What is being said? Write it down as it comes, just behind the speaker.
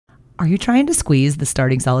Are you trying to squeeze the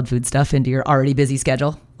starting solid food stuff into your already busy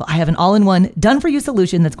schedule? Well, I have an all-in-one, done-for-you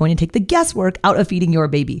solution that's going to take the guesswork out of feeding your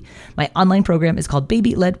baby. My online program is called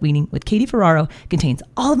Baby Led Weaning with Katie Ferraro. It contains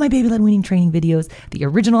all of my baby led weaning training videos, the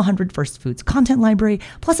original 100 First Foods content library,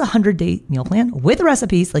 plus a 100-day meal plan with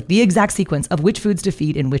recipes, like the exact sequence of which foods to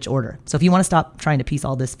feed in which order. So if you want to stop trying to piece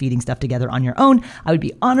all this feeding stuff together on your own, I would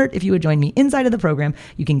be honored if you would join me inside of the program.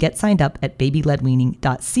 You can get signed up at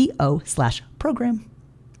babyledweaning.co/program.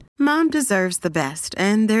 Mom deserves the best,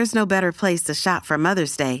 and there's no better place to shop for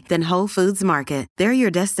Mother's Day than Whole Foods Market. They're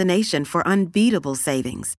your destination for unbeatable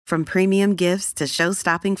savings, from premium gifts to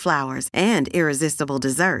show-stopping flowers and irresistible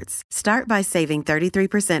desserts. Start by saving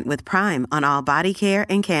 33% with Prime on all body care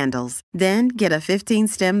and candles. Then get a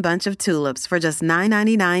 15-stem bunch of tulips for just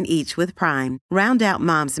 $9.99 each with Prime. Round out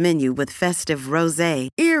Mom's menu with festive rosé,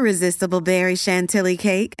 irresistible berry chantilly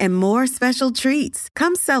cake, and more special treats.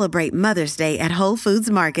 Come celebrate Mother's Day at Whole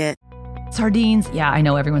Foods Market. Sardines, yeah, I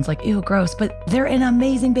know everyone's like, ew, gross, but they're an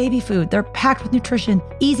amazing baby food. They're packed with nutrition,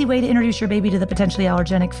 easy way to introduce your baby to the potentially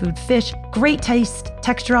allergenic food. Fish, great taste,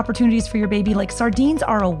 texture opportunities for your baby. Like, sardines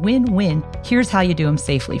are a win-win. Here's how you do them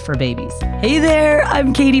safely for babies. Hey there,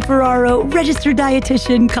 I'm Katie Ferraro, registered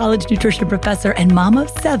dietitian, college nutrition professor, and mom of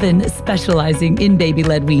 7 specializing in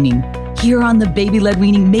baby-led weaning. Here on the Baby Led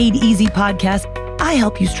Weaning Made Easy podcast, I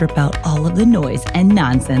help you strip out all of the noise and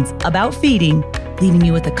nonsense about feeding, leaving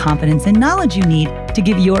you with the confidence and knowledge you need to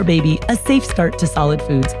give your baby a safe start to solid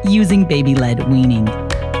foods using baby-led weaning.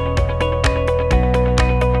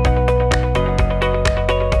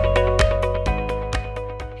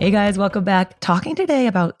 Hey guys, welcome back. Talking today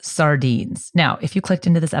about sardines. Now, if you clicked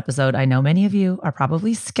into this episode, I know many of you are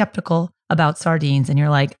probably skeptical about sardines and you're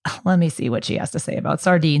like, let me see what she has to say about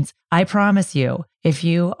sardines. I promise you, if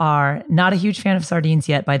you are not a huge fan of sardines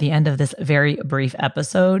yet, by the end of this very brief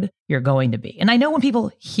episode, you're going to be. And I know when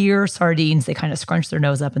people hear sardines, they kind of scrunch their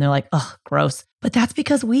nose up and they're like, ugh, gross. But that's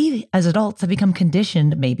because we as adults have become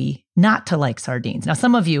conditioned maybe not to like sardines. Now,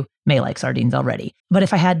 some of you may like sardines already, but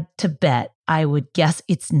if I had to bet, I would guess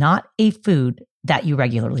it's not a food that you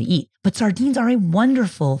regularly eat. But sardines are a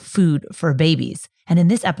wonderful food for babies. And in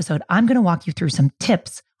this episode, I'm going to walk you through some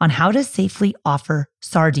tips on how to safely offer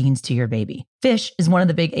sardines to your baby. Fish is one of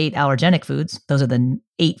the big 8 allergenic foods. Those are the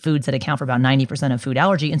 8 foods that account for about 90% of food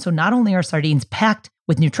allergy. And so not only are sardines packed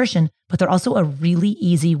with nutrition, but they're also a really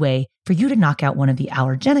easy way for you to knock out one of the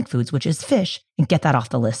allergenic foods, which is fish, and get that off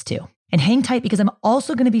the list too. And hang tight because I'm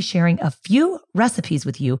also going to be sharing a few recipes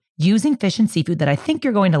with you using fish and seafood that I think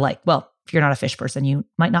you're going to like. Well, if you're not a fish person, you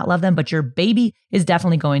might not love them, but your baby is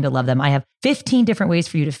definitely going to love them. I have 15 different ways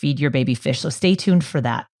for you to feed your baby fish, so stay tuned for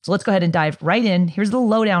that. So let's go ahead and dive right in. Here's the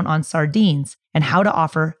lowdown on sardines and how to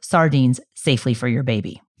offer sardines safely for your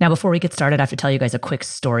baby. Now, before we get started, I have to tell you guys a quick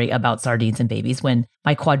story about sardines and babies. When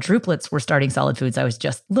my quadruplets were starting solid foods, I was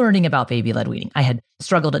just learning about baby-led weaning. I had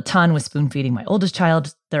struggled a ton with spoon feeding my oldest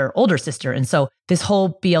child, their older sister. And so this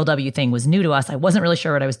whole BLW thing was new to us. I wasn't really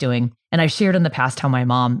sure what I was doing. And I've shared in the past how my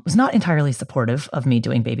mom was not entirely supportive of me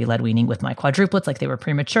doing baby-led weaning with my quadruplets. Like, they were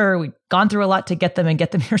premature. We'd gone through a lot to get them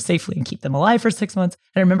here safely and keep them alive for 6 months.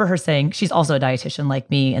 And I remember her saying, she's also a dietitian like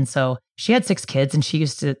me. And so she had 6 kids and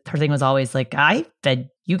her thing was always like, I fed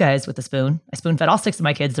you guys with a spoon. I spoon fed all 6 of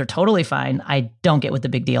my kids. They're totally fine. I don't get what the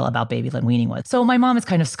big deal about baby-led weaning was. So my mom is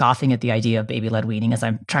kind of scoffing at the idea of baby-led weaning as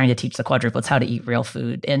I'm trying to teach the quadruplets how to eat real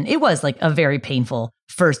food. And it was like a very painful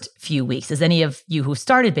first few weeks. As any of you who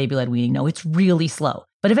started baby-led weaning know, it's really slow.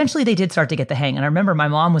 But eventually they did start to get the hang. And I remember my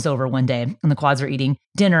mom was over one day and the quads were eating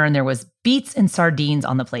dinner and there was beets and sardines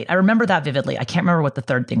on the plate. I remember that vividly. I can't remember what the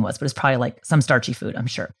third thing was, but it's probably like some starchy food, I'm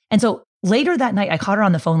sure. And so later that night, I caught her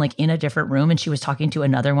on the phone, like in a different room, and she was talking to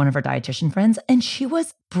another one of her dietitian friends, and she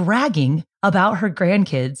was bragging about her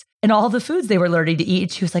grandkids and all the foods they were learning to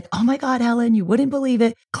eat. She was like, oh my God, Helen, you wouldn't believe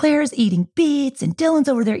it. Claire's eating beets and Dylan's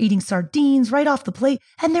over there eating sardines right off the plate,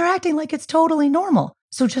 and they're acting like it's totally normal.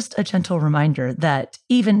 So just a gentle reminder that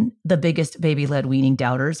even the biggest baby-led weaning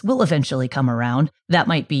doubters will eventually come around. That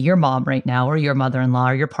might be your mom right now or your mother-in-law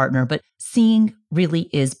or your partner, but seeing really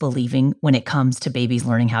is believing when it comes to babies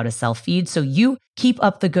learning how to self-feed. So you keep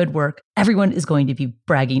up the good work. Everyone is going to be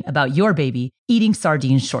bragging about your baby eating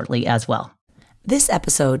sardines shortly as well. This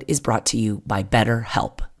episode is brought to you by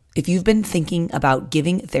BetterHelp. If you've been thinking about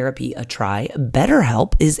giving therapy a try,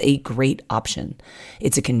 BetterHelp is a great option.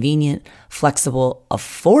 It's a convenient, flexible,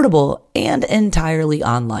 affordable, and entirely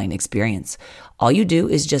online experience. All you do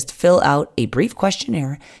is just fill out a brief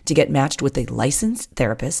questionnaire to get matched with a licensed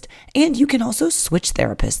therapist, and you can also switch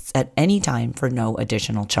therapists at any time for no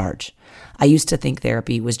additional charge. I used to think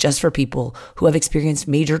therapy was just for people who have experienced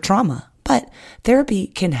major trauma, But therapy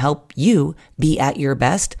can help you be at your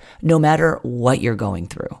best no matter what you're going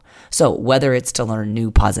through. So whether it's to learn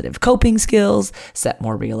new positive coping skills, set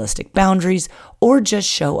more realistic boundaries, or just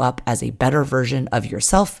show up as a better version of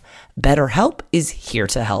yourself, BetterHelp is here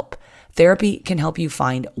to help. Therapy can help you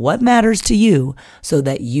find what matters to you so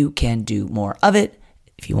that you can do more of it.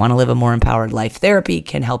 If you want to live a more empowered life, therapy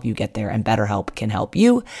can help you get there, and BetterHelp can help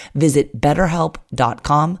you. Visit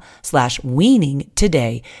betterhelp.com/weaning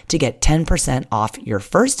today to get 10% off your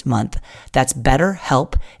first month. That's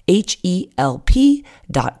BetterHelp,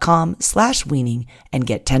 HELP.com/weaning, and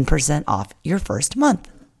get 10% off your first month.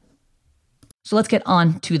 So let's get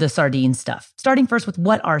on to the sardine stuff. Starting first with,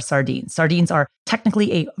 what are sardines? Sardines are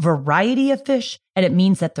technically a variety of fish, and it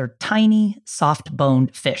means that they're tiny,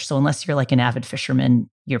 soft-boned fish. So unless you're like an avid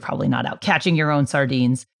fisherman, you're probably not out catching your own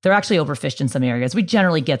sardines. They're actually overfished in some areas. We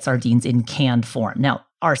generally get sardines in canned form. Now,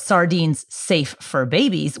 are sardines safe for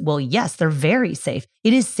babies? Well, yes, they're very safe.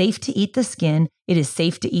 It is safe to eat the skin. It is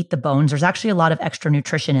safe to eat the bones. There's actually a lot of extra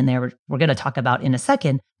nutrition in there we're going to talk about in a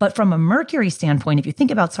second. But from a mercury standpoint, if you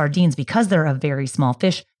think about sardines, because they're a very small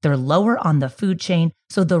fish, they're lower on the food chain.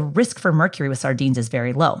 So the risk for mercury with sardines is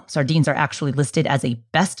very low. Sardines are actually listed as a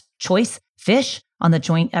best choice fish on the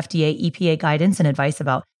joint FDA-EPA guidance and advice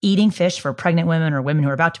about eating fish for pregnant women or women who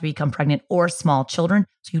are about to become pregnant or small children.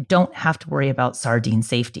 So you don't have to worry about sardine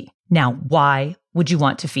safety. Now, why would you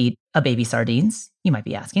want to feed a baby sardines? You might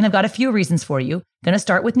be asking. I've got a few reasons for you. Going to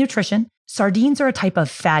start with nutrition. Sardines are a type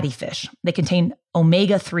of fatty fish. They contain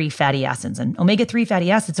omega-3 fatty acids, and omega-3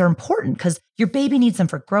 fatty acids are important because your baby needs them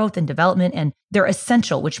for growth and development, and they're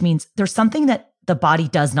essential, which means there's something that the body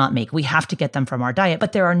does not make. We have to get them from our diet,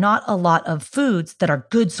 but there are not a lot of foods that are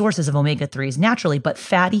good sources of omega-3s naturally, but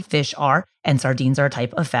fatty fish are, and sardines are a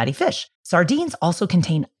type of fatty fish. Sardines also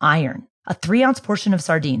contain iron. A 3-ounce portion of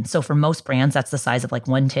sardines, so for most brands, that's the size of like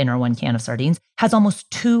 1 tin or 1 can of sardines, has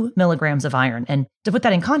almost 2 milligrams of iron. And to put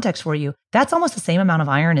that in context for you, that's almost the same amount of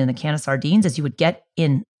iron in a can of sardines as you would get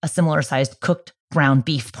in a similar sized cooked ground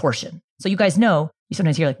beef portion. So you guys know, you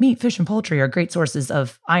sometimes hear like meat, fish, and poultry are great sources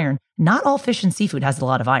of iron. Not all fish and seafood has a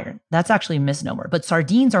lot of iron. That's actually a misnomer, but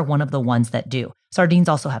sardines are one of the ones that do. Sardines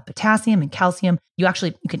also have potassium and calcium. You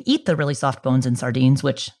can eat the really soft bones in sardines,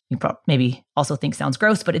 which you maybe also think sounds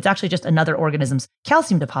gross, but it's actually just another organism's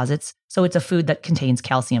calcium deposits. So it's a food that contains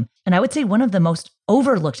calcium. And I would say one of the most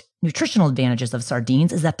overlooked nutritional advantages of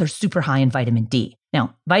sardines is that they're super high in vitamin D.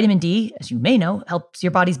 Now, vitamin D, as you may know, helps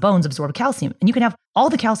your body's bones absorb calcium. And you can have all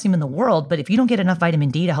the calcium in the world, but if you don't get enough vitamin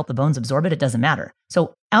D to help the bones absorb it, it doesn't matter.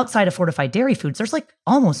 So outside of fortified dairy foods, there's like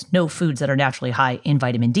almost no foods that are naturally high in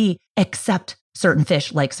vitamin D, except certain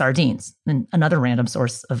fish like sardines. And another random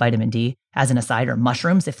source of vitamin D, as an aside, are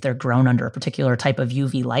mushrooms if they're grown under a particular type of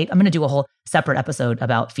UV light. I'm going to do a whole separate episode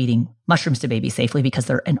about feeding mushrooms to babies safely because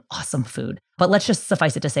they're an awesome food. But let's just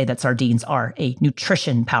suffice it to say that sardines are a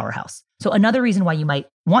nutrition powerhouse. So another reason why you might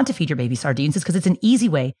want to feed your baby sardines is because it's an easy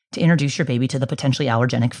way to introduce your baby to the potentially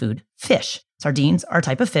allergenic food, fish. Sardines are a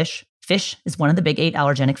type of fish. Fish is one of the big 8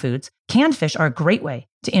 allergenic foods. Canned fish are a great way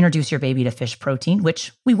to introduce your baby to fish protein,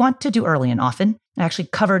 which we want to do early and often. I actually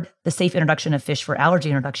covered the safe introduction of fish for allergy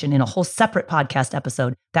introduction in a whole separate podcast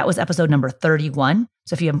episode. That was episode number 31.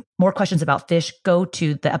 So if you have more questions about fish, go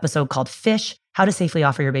to the episode called Fish, How to Safely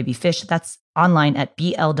Offer Your Baby Fish. That's online at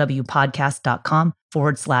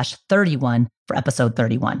blwpodcast.com/31 for episode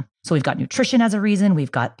 31. So we've got nutrition as a reason.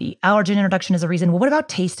 We've got the allergen introduction as a reason. Well, what about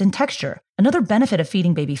taste and texture? Another benefit of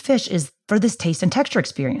feeding baby fish is for this taste and texture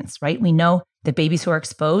experience, right? We know that babies who are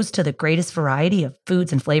exposed to the greatest variety of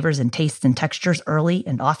foods and flavors and tastes and textures early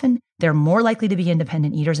and often, they're more likely to be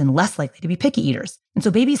independent eaters and less likely to be picky eaters. And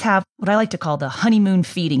so babies have what I like to call the honeymoon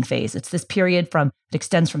feeding phase. It's this period it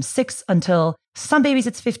extends from 6 until some babies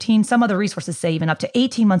it's 15. Some other resources say even up to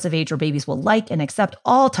 18 months of age where babies will like and accept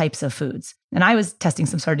all types of foods. And I was testing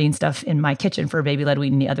some sardine stuff in my kitchen for baby-led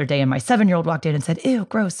weaning the other day, and my 7-year-old walked in and said, "Ew,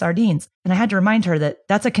 gross, sardines." And I had to remind her that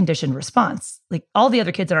that's a conditioned response. Like all the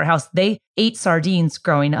other kids in our house, they ate sardines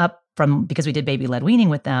growing up because we did baby-led weaning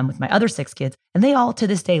with them, with my other 6 kids, and they all to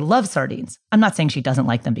this day love sardines. I'm not saying she doesn't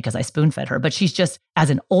like them because I spoon-fed her, but she's just, as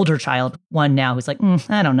an older child, one now who's like,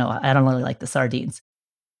 I don't know, I don't really like the sardines.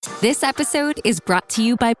 This episode is brought to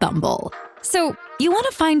you by Bumble. So, you want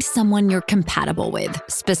to find someone you're compatible with,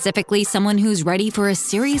 specifically someone who's ready for a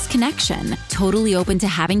serious connection, totally open to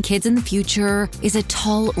having kids in the future, is a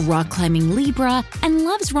tall, rock-climbing Libra, and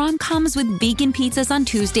loves rom-coms with vegan pizzas on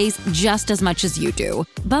Tuesdays just as much as you do.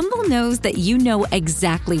 Bumble knows that you know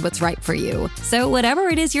exactly what's right for you. So whatever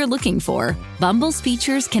it is you're looking for, Bumble's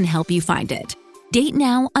features can help you find it. Date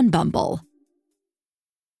now on Bumble.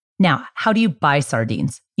 Now, how do you buy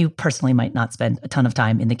sardines? You personally might not spend a ton of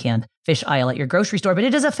time in the canned fish aisle at your grocery store, but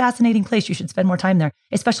it is a fascinating place. You should spend more time there,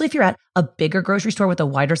 especially if you're at a bigger grocery store with a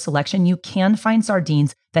wider selection. You can find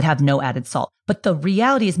sardines that have no added salt. But the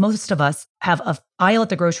reality is most of us have an aisle at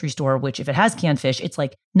the grocery store, which if it has canned fish, it's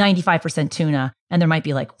like 95% tuna. And there might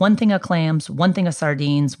be like one thing of clams, one thing of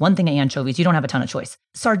sardines, one thing of anchovies. You don't have a ton of choice.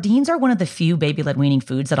 Sardines are one of the few baby-led weaning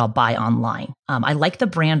foods that I'll buy online. I like the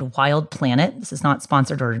brand Wild Planet. This is not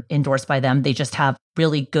sponsored or endorsed by them. They just have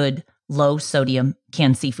really good low sodium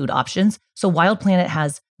canned seafood options. So Wild Planet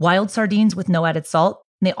has wild sardines with no added salt.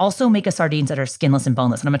 And they also make sardines that are skinless and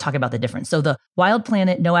boneless. And I'm going to talk about the difference. So the Wild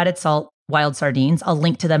Planet, no added salt, wild sardines, I'll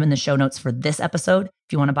link to them in the show notes for this episode.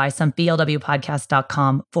 If you want to buy some,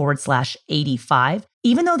 blwpodcast.com/85.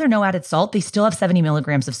 Even though they're no added salt, they still have 70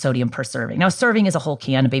 milligrams of sodium per serving. Now, a serving is a whole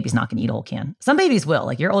can. A baby's not going to eat a whole can. Some babies will.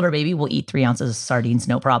 Like your older baby will eat 3 ounces of sardines,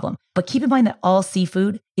 no problem. But keep in mind that all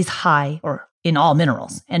seafood is high or in all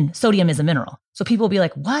minerals, and sodium is a mineral. So people will be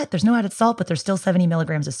like, what? There's no added salt, but there's still 70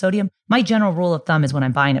 milligrams of sodium. My general rule of thumb is when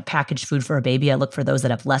I'm buying a packaged food for a baby, I look for those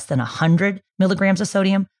that have less than 100 milligrams of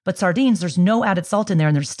sodium. But sardines, there's no added salt in there,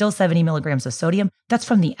 and there's still 70 milligrams of sodium. That's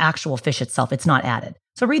from the actual fish itself. It's not added.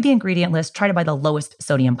 So read the ingredient list, try to buy the lowest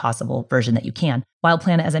sodium possible version that you can. Wild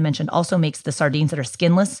Planet, as I mentioned, also makes the sardines that are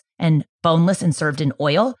skinless and boneless and served in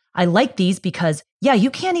oil. I like these because, yeah,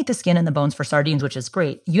 you can eat the skin and the bones for sardines, which is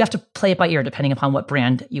great. You have to play it by ear depending upon what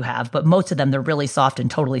brand you have, but most of them, they're really soft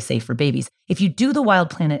and totally safe for babies. If you do the Wild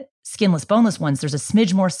Planet skinless, boneless ones, there's a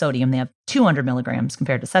smidge more sodium. They have 200 milligrams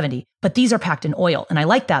compared to 70, but these are packed in oil. And I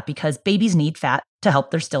like that because babies need fat to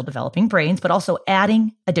help their still developing brains, but also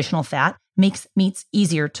adding additional fat makes meats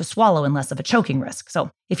easier to swallow and less of a choking risk. So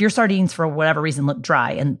if your sardines, for whatever reason, look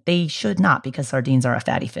dry, and they should not because sardines are a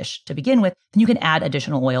fatty fish to begin with, then you can add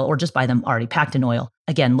additional oil or just buy them already packed in oil.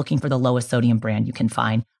 Again, looking for the lowest sodium brand you can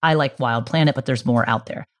find. I like Wild Planet, but there's more out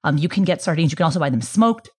there. You can get sardines. You can also buy them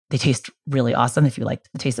smoked. They taste really awesome if you like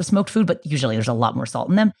the taste of smoked food, but usually there's a lot more salt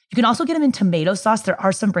in them. You can also get them in tomato sauce. There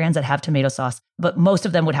are some brands that have tomato sauce, but most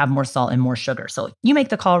of them would have more salt and more sugar. So you make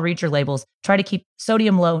the call, read your labels, try to keep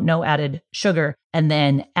sodium low, no added sugar, and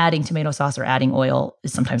then adding tomato sauce or adding oil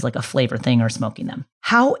is sometimes like a flavor thing or smoking them.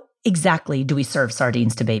 How exactly do we serve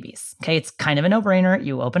sardines to babies? Okay, it's kind of a no-brainer.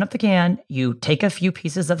 You open up the can, you take a few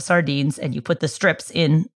pieces of sardines and you put the strips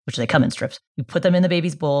in, which they come in strips. You put them in the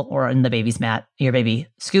baby's bowl or in the baby's mat. Your baby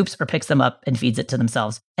scoops or picks them up and feeds it to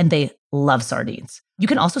themselves. And they love sardines. You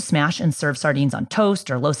can also smash and serve sardines on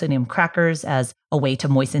toast or low-sodium crackers as a way to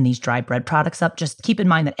moisten these dry bread products up. Just keep in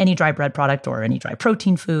mind that any dry bread product or any dry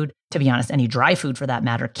protein food, to be honest, any dry food for that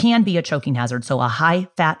matter, can be a choking hazard. So a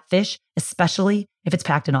high-fat fish, especially if it's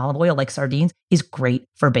packed in olive oil like sardines, is great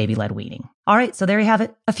for baby-led weaning. All right, so there you have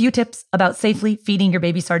it. A few tips about safely feeding your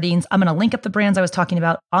baby sardines. I'm going to link up the brands I was talking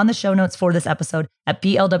about on the show notes for this episode at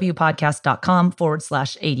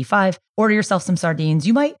blwpodcast.com/85. Order yourself some sardines.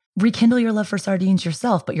 You might rekindle your love for sardines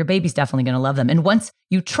yourself, but your baby's definitely going to love them. And once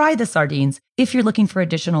you try the sardines, if you're looking for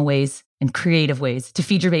additional ways and creative ways to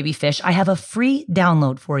feed your baby fish, I have a free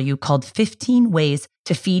download for you called 15 Ways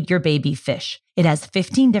to Feed Your Baby Fish. It has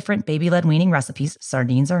 15 different baby-led weaning recipes.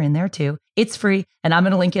 Sardines are in there too. It's free, and I'm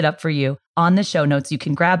going to link it up for you on the show notes. You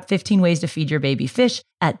can grab 15 Ways to Feed Your Baby Fish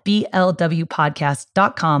at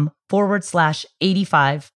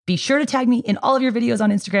blwpodcast.com/85. Be sure to tag me in all of your videos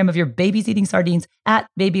on Instagram of your babies eating sardines at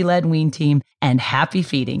Baby-Led Wean Team, and happy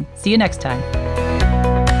feeding. See you next time.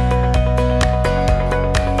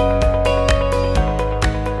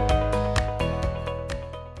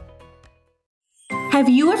 Have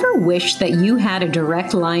you ever wished that you had a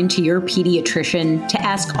direct line to your pediatrician to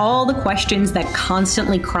ask all the questions that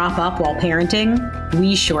constantly crop up while parenting?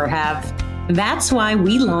 We sure have. That's why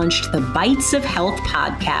we launched the Bites of Health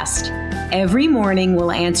podcast. Every morning,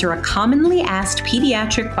 we'll answer a commonly asked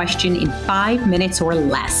pediatric question in 5 minutes or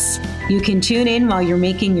less. You can tune in while you're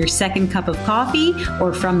making your second cup of coffee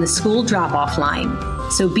or from the school drop-off line.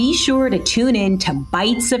 So be sure to tune in to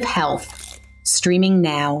Bites of Health, streaming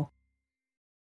now.